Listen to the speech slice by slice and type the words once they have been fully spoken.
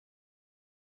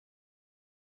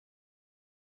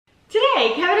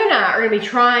Today, Kevin and I are going to be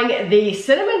trying the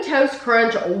Cinnamon Toast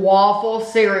Crunch Waffle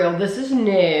cereal. This is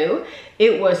new.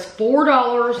 It was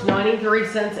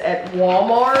 $4.93 at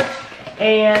Walmart,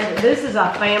 and this is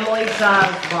a family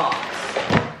size box.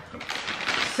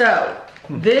 So,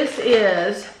 this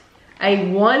is a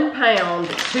 1 pound,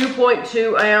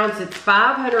 2.2 ounce, it's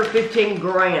 515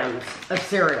 grams of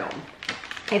cereal.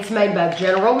 It's made by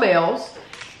General Mills.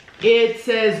 It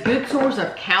says good source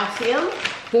of calcium,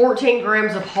 14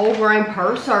 grams of whole grain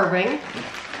per serving,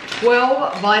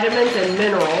 12 vitamins and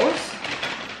minerals.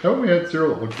 Haven't we had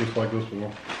cereal that looks just like this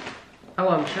before? Oh,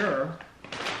 I'm sure.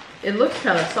 It looks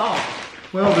kind of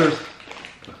soft. Well, there's,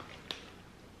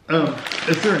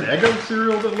 is there an Eggo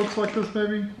cereal that looks like this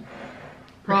maybe?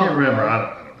 Probably. I can't remember, I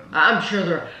don't know. I'm sure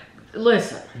there,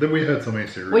 listen. Then we had so many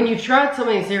cereals. When you've tried so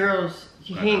many cereals,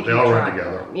 you can't They all run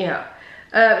together. Yeah.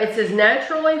 It says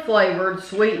naturally flavored,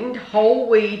 sweetened whole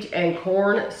wheat and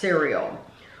corn cereal.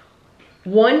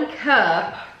 1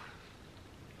 cup,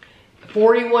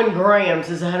 41 grams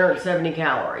is 170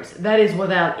 calories. That is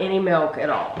without any milk at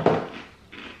all.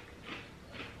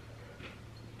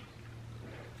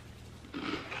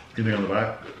 Anything on the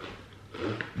back?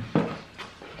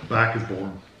 Back is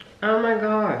boring. Oh my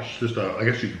gosh. Just, I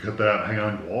guess you could cut that out and hang it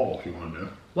on your wall if you wanted to.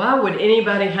 Why would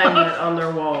anybody hang that on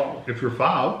their wall? If you're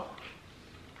 5.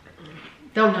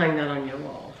 Don't hang that on your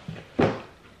wall.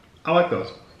 I like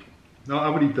those. No, I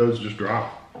would eat those just dry.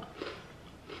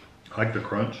 I like the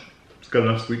crunch. It's got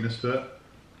enough sweetness to it.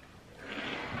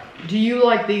 Do you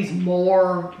like these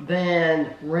more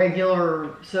than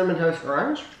regular Cinnamon Toast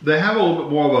Crunch? They have a little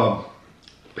bit more of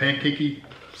a pancakey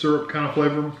syrup kind of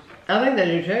flavor. I think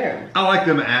they do too. I like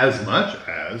them as much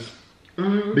as,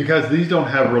 because these don't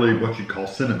have really what you call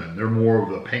cinnamon. They're more of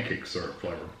the pancake syrup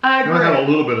flavor. I agree. They have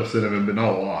a little bit of cinnamon, but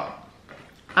not a lot.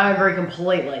 I agree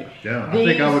completely. Yeah, I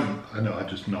think I know, I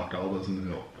just knocked all those in the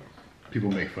middle.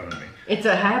 People make fun of me. It's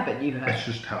a habit you have. That's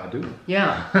just how I do it.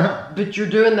 Yeah, but you're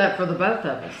doing that for the both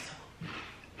of us.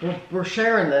 We're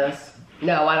sharing this.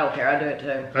 No, I don't care. I do it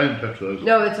too. I didn't touch those.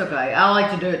 No, it's okay. I like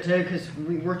to do it too because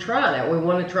we're trying it. We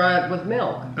want to try it with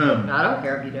milk. I don't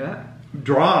care if you do it.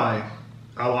 Dry,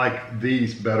 I like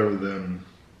these better than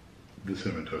the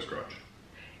Cinnamon Toast Crunch.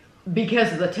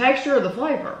 Because of the texture or the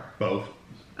flavor? Both.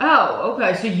 Oh,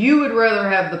 okay. So you would rather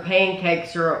have the pancake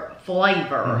syrup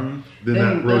flavor than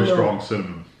that really strong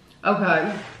cinnamon.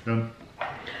 Okay. Yeah.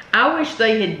 I wish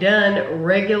they had done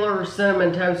regular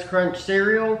Cinnamon Toast Crunch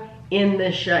cereal in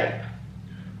this shape.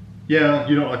 Yeah,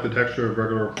 you don't like the texture of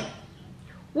regular?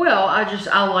 Well, I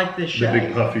like this shape. The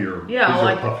big puffier.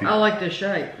 Yeah, puffy. I like this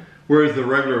shape. Whereas the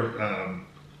regular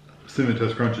Cinnamon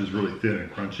Toast Crunch is really thin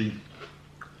and crunchy.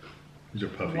 These are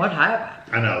puffy. What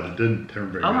happened? I know, that didn't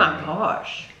turn very good. Oh my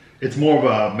gosh. It's more of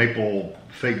a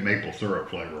fake maple syrup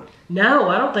flavor. No,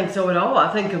 I don't think so at all.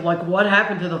 I think of like what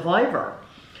happened to the flavor.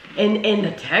 And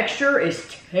the texture is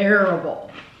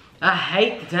terrible. I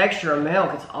hate the texture of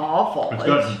milk. It's awful. It's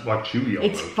got like chewy almost.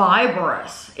 It's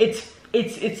fibrous.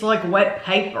 It's like wet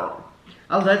paper.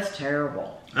 Oh, that's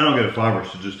terrible. I don't get a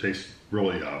fibrous. It just tastes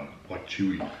really like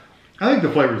chewy. I think the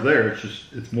flavor's there.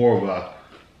 It's more of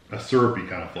a syrupy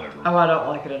kind of flavor. Oh, I don't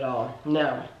like it at all.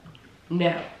 No.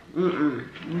 No.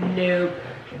 Nope.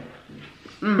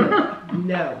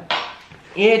 No.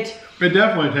 It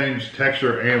definitely changed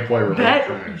texture and flavor.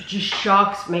 That just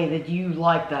shocks me that you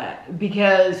like that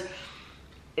because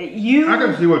I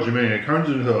can see what you mean. It turns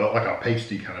into like a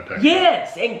pasty kind of texture.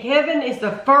 Yes, and Kevin is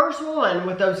the first one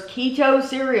with those keto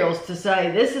cereals to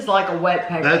say this is like a wet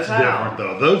paper towel. That's different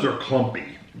though. Those are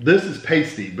clumpy. This is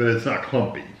pasty, but it's not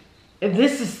clumpy.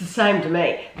 This is the same to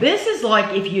me. This is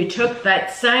like if you took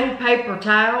that same paper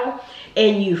towel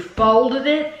and you folded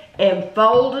it and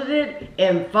folded it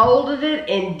and folded it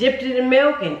and dipped it in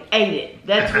milk and ate it.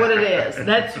 That's what it is.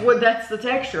 That's the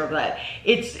texture of that.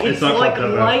 It's like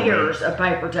layers of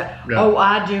paper towel. Yeah. Oh,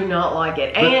 I do not like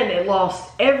it. And it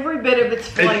lost every bit of its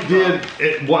flavor.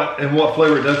 What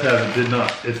flavor it does have,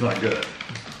 it's not good.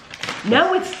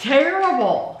 No, it's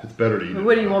terrible. It's better to eat it.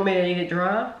 What do you want me to eat it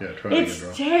dry? Yeah, try to eat it dry.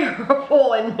 It's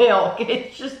terrible in milk.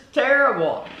 It's just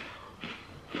terrible.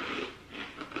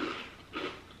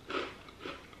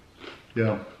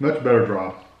 Yeah, much better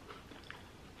dry.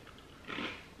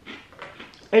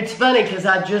 It's funny because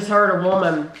I just heard a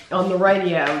woman on the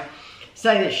radio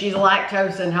say that she's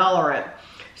lactose intolerant.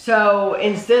 So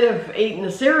instead of eating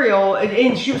the cereal,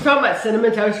 and she was talking about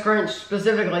Cinnamon Toast Crunch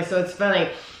specifically, so it's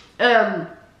funny.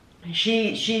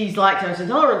 She's lactose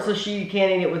intolerant, so she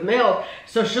can't eat it with milk.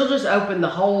 So she'll just open the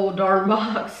whole darn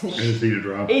box and just eat it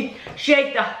dry. She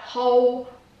ate the whole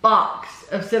box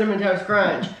of Cinnamon Toast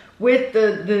Crunch with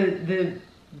the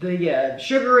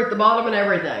sugar at the bottom and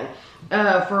everything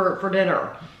for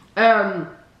dinner.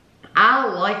 I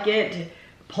like it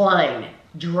plain,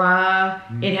 dry.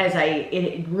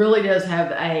 It really does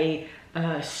have a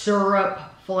syrup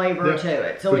flavor to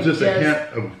it. So it's just a hint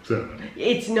of cinnamon.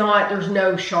 It's not, there's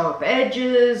no sharp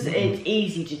edges. It's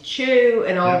easy to chew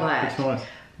and all that. It's nice.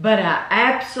 But I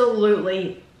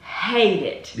absolutely hate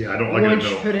it. Yeah, I don't like it in milk.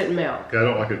 Once you put it in milk. Yeah, I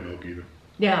don't like it in milk either.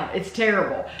 Yeah, it's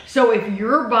terrible. So if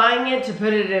you're buying it to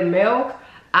put it in milk,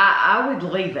 I would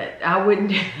leave it. I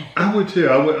wouldn't. I would too.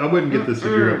 I wouldn't get this if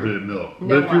you're gonna put it in milk.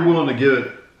 But if you're willing to give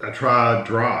it a try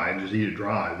dry and just eat it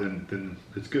dry, then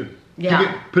it's good.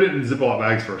 Yeah. Put it in Ziploc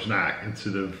bags for a snack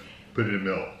instead of put it in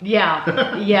milk.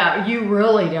 Yeah, yeah. You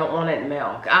really don't want it in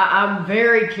milk. I'm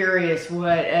very curious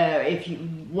what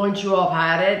once you all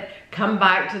have had it, come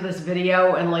back to this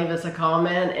video and leave us a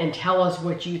comment and tell us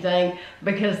what you think,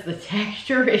 because the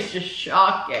texture is just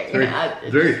shocking.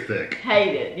 Very thick.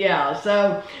 Hate it. Yeah.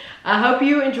 So I hope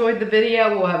you enjoyed the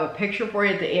video. We'll have a picture for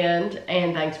you at the end,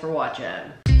 and thanks for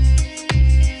watching.